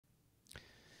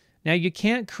Now, you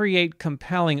can't create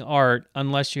compelling art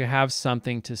unless you have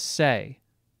something to say,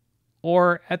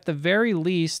 or at the very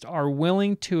least are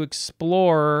willing to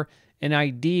explore an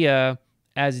idea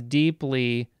as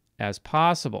deeply as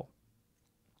possible.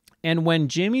 And when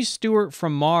Jimmy Stewart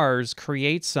from Mars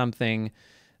creates something,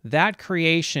 that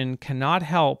creation cannot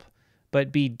help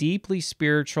but be deeply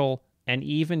spiritual and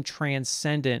even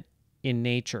transcendent in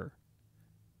nature.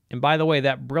 And by the way,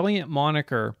 that brilliant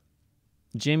moniker,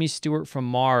 Jimmy Stewart from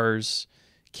Mars,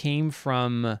 came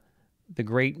from the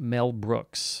great Mel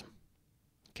Brooks,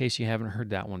 in case you haven't heard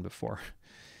that one before.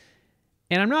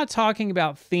 And I'm not talking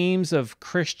about themes of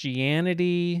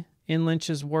Christianity in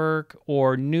Lynch's work,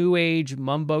 or New Age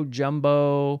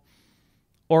mumbo-jumbo,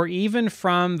 or even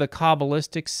from the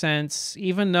Kabbalistic sense,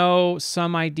 even though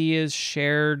some ideas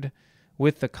shared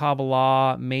with the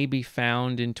Kabbalah may be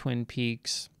found in Twin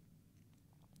Peaks.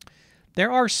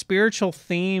 There are spiritual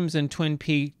themes in Twin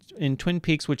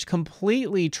Peaks which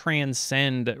completely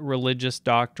transcend religious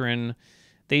doctrine.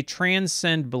 They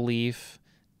transcend belief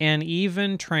and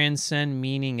even transcend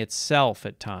meaning itself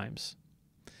at times.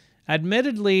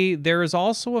 Admittedly, there is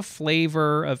also a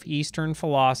flavor of Eastern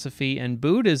philosophy and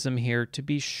Buddhism here, to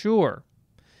be sure.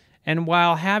 And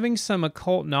while having some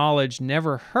occult knowledge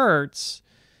never hurts,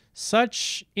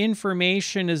 such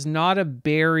information is not a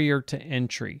barrier to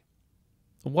entry.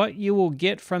 What you will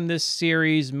get from this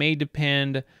series may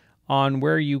depend on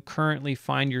where you currently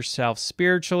find yourself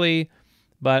spiritually,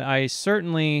 but I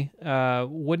certainly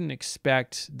wouldn't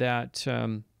expect that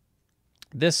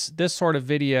this sort of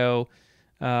video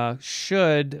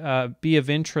should be of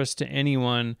interest to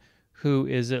anyone who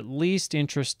is at least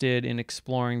interested in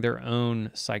exploring their own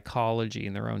psychology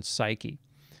and their own psyche.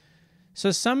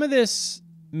 So some of this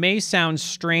may sound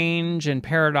strange and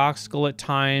paradoxical at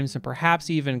times, and perhaps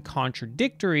even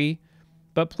contradictory,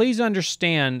 but please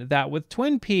understand that with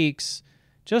Twin Peaks,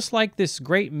 just like this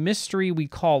great mystery we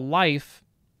call life,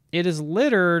 it is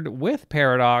littered with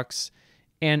paradox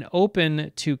and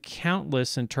open to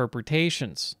countless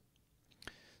interpretations.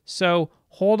 So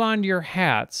hold on to your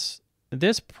hats.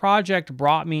 This project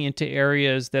brought me into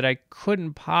areas that I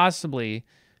couldn't possibly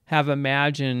have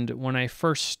imagined when I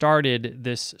first started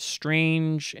this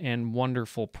strange and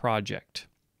wonderful project.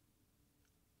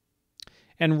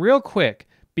 And real quick,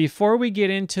 before we get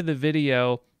into the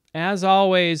video, as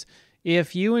always,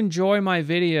 if you enjoy my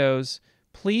videos,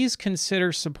 please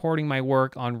consider supporting my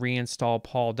work on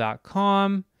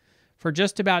ReInstallPaul.com. For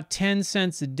just about 10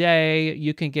 cents a day,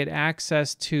 you can get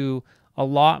access to a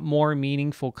lot more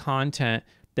meaningful content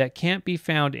that can't be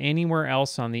found anywhere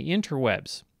else on the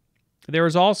interwebs. There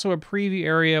is also a preview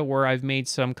area where I've made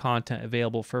some content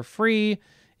available for free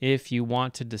if you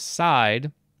want to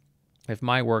decide if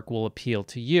my work will appeal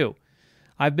to you.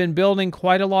 I've been building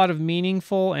quite a lot of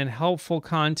meaningful and helpful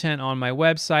content on my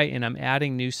website, and I'm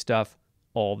adding new stuff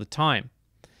all the time.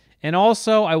 And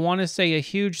also, I want to say a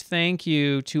huge thank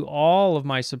you to all of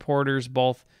my supporters,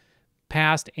 both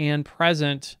past and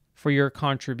present, for your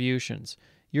contributions.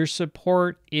 Your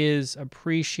support is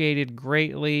appreciated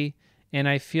greatly, and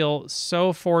I feel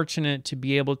so fortunate to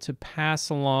be able to pass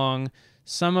along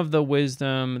some of the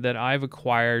wisdom that I've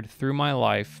acquired through my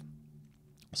life.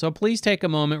 So please take a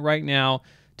moment right now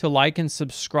to like and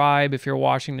subscribe if you're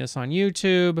watching this on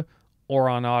YouTube or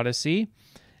on Odyssey.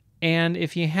 And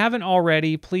if you haven't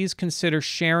already, please consider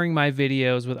sharing my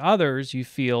videos with others you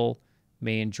feel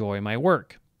may enjoy my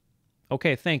work.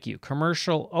 Okay, thank you.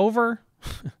 Commercial over.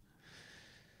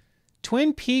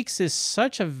 Twin Peaks is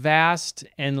such a vast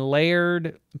and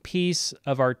layered piece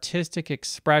of artistic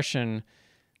expression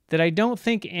that I don't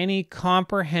think any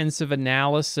comprehensive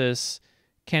analysis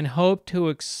can hope to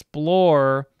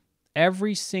explore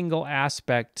every single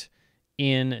aspect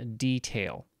in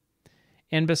detail.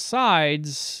 And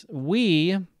besides,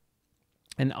 we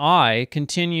and I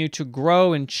continue to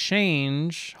grow and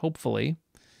change, hopefully,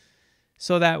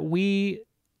 so that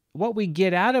what we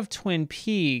get out of Twin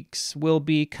Peaks will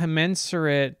be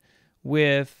commensurate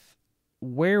with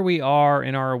where we are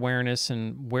in our awareness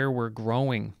and where we're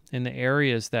growing in the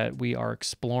areas that we are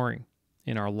exploring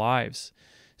in our lives.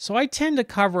 So I tend to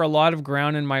cover a lot of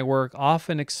ground in my work,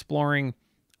 often exploring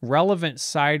relevant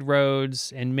side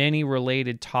roads and many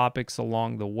related topics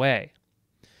along the way.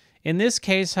 In this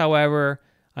case, however,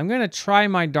 I'm going to try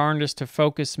my darndest to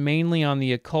focus mainly on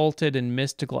the occulted and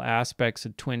mystical aspects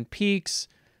of Twin Peaks,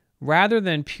 rather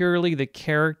than purely the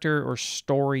character or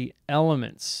story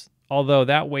elements, although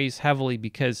that weighs heavily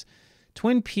because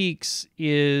Twin Peaks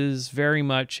is very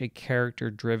much a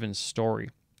character-driven story.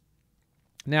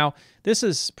 Now, this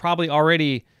is probably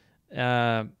already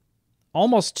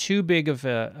almost too big of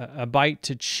a bite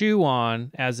to chew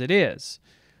on as it is.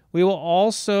 We will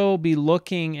also be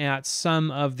looking at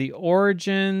some of the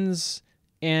origins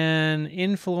and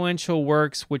influential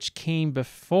works which came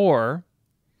before.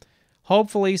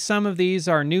 Hopefully, some of these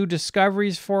are new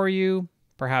discoveries for you.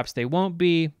 Perhaps they won't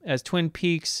be, as Twin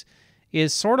Peaks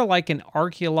is sort of like an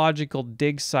archaeological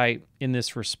dig site in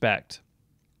this respect.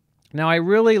 Now, I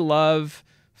really love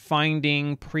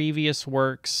finding previous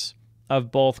works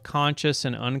of both conscious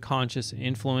and unconscious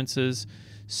influences,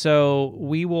 so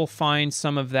we will find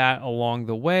some of that along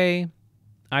the way.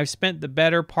 I've spent the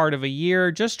better part of a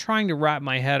year just trying to wrap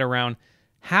my head around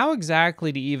how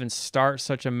exactly to even start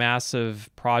such a massive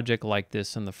project like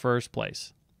this in the first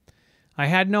place. I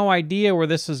had no idea where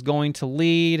this was going to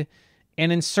lead,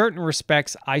 and in certain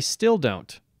respects, I still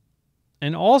don't.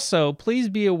 And also, please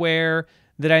be aware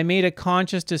that I made a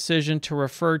conscious decision to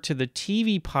refer to the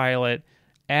TV pilot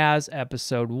as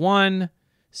episode 1,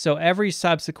 so every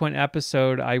subsequent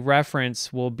episode I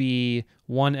reference will be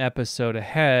one episode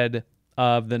ahead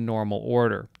of the normal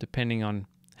order, depending on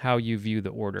how you view the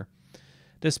order.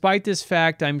 Despite this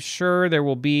fact, I'm sure there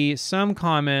will be some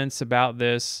comments about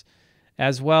this,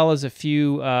 as well as a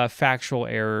few factual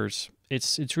errors.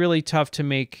 It's really tough to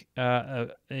make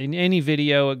in any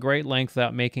video at great length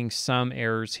without making some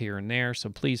errors here and there, so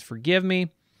please forgive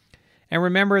me. And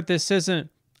remember, this isn't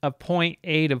a point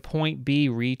A to point B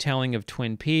retelling of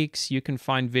Twin Peaks. You can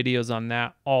find videos on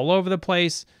that all over the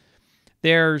place.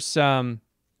 There's,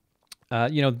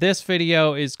 this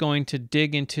video is going to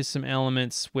dig into some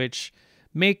elements which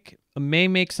may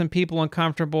make some people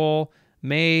uncomfortable,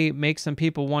 may make some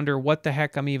people wonder what the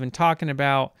heck I'm even talking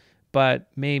about, but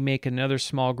may make another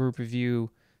small group of you,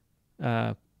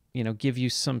 give you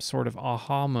some sort of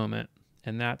aha moment,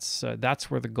 and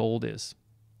that's where the gold is.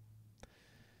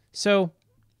 So,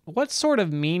 what sort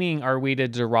of meaning are we to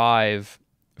derive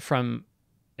from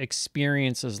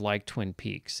experiences like Twin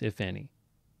Peaks, if any?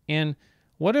 And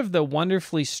what of the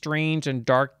wonderfully strange and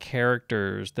dark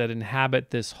characters that inhabit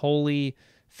this wholly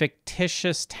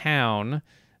fictitious town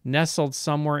nestled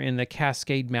somewhere in the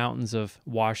Cascade Mountains of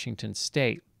Washington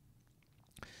State?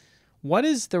 What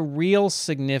is the real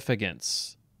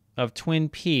significance of Twin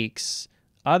Peaks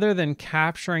other than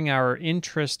capturing our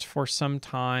interest for some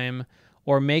time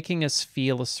or making us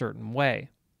feel a certain way?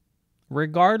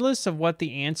 Regardless of what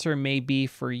the answer may be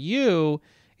for you,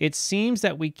 it seems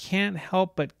that we can't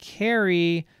help but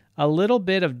carry a little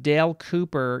bit of Dale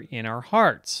Cooper in our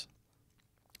hearts,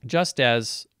 just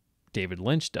as David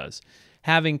Lynch does,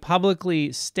 having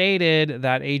publicly stated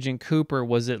that Agent Cooper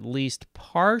was at least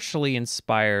partially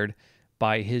inspired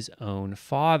by his own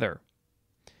father.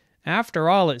 After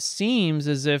all, it seems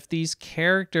as if these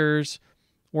characters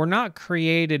were not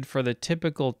created for the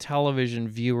typical television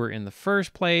viewer in the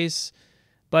first place,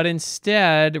 but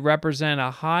instead represent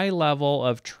a high level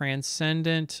of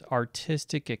transcendent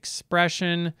artistic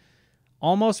expression,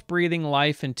 almost breathing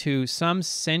life into some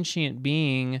sentient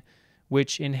being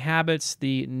which inhabits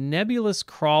the nebulous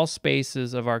crawl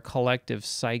spaces of our collective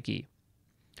psyche.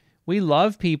 We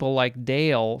love people like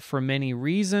Dale for many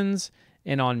reasons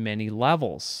and on many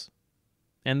levels.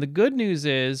 And the good news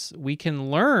is we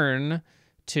can learn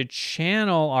to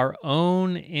channel our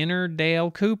own inner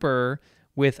Dale Cooper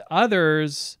with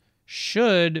others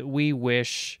should we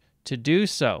wish to do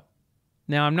so.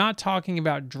 Now, I'm not talking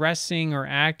about dressing or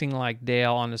acting like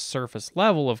Dale on a surface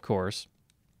level, of course.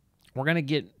 We're going to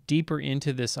get deeper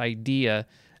into this idea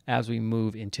as we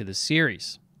move into the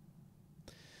series.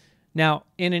 Now,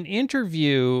 in an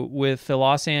interview with the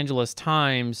Los Angeles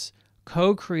Times,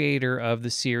 co-creator of the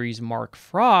series Mark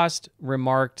Frost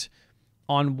remarked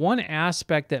on one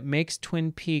aspect that makes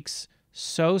Twin Peaks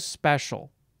so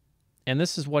special. And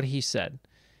this is what he said.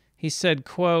 He said,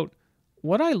 quote,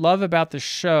 "What I love about the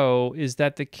show is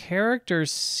that the characters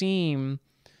seem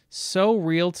so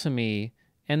real to me,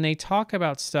 and they talk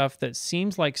about stuff that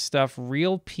seems like stuff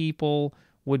real people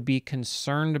would be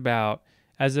concerned about,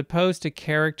 as opposed to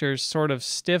characters sort of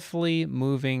stiffly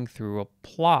moving through a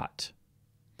plot.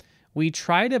 We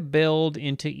try to build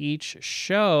into each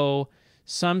show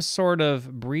some sort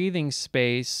of breathing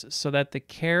space so that the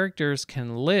characters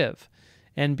can live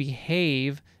and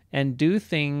behave and do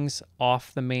things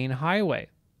off the main highway,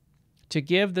 to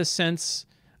give the sense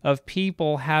of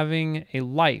people having a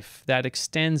life that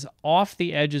extends off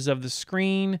the edges of the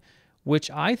screen,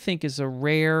 which I think is a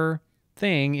rare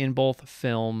thing in both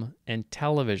film and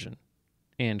television."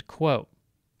 End quote.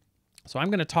 So I'm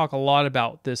going to talk a lot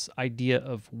about this idea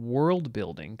of world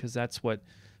building because that's what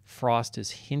Frost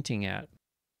is hinting at